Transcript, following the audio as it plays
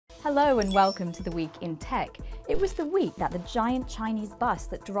Hello and welcome to the Week in Tech. It was the week that the giant Chinese bus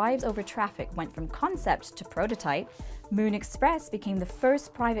that drives over traffic went from concept to prototype. Moon Express became the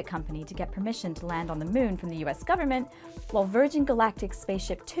first private company to get permission to land on the moon from the US government, while Virgin Galactic's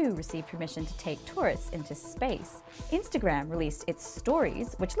Spaceship Two received permission to take tourists into space. Instagram released its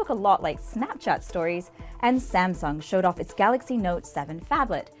stories, which look a lot like Snapchat stories, and Samsung showed off its Galaxy Note 7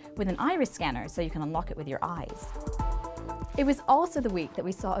 phablet with an iris scanner so you can unlock it with your eyes. It was also the week that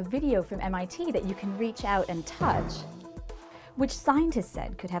we saw a video from MIT that you can reach out and touch, which scientists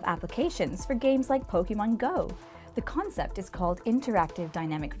said could have applications for games like Pokemon Go. The concept is called interactive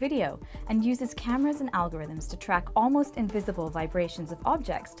dynamic video and uses cameras and algorithms to track almost invisible vibrations of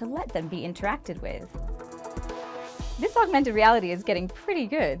objects to let them be interacted with. This augmented reality is getting pretty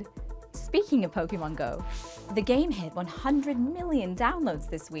good. Speaking of Pokemon Go, the game hit 100 million downloads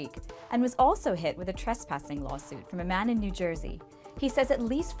this week and was also hit with a trespassing lawsuit from a man in New Jersey. He says at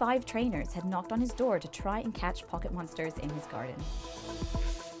least 5 trainers had knocked on his door to try and catch pocket monsters in his garden.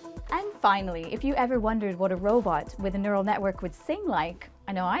 And finally, if you ever wondered what a robot with a neural network would sing like,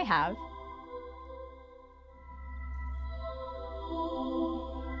 I know I have.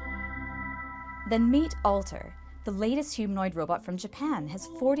 Then meet Alter. The latest humanoid robot from Japan has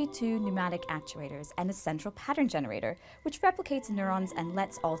 42 pneumatic actuators and a central pattern generator, which replicates neurons and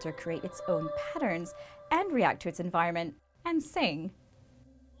lets Alter create its own patterns and react to its environment and sing.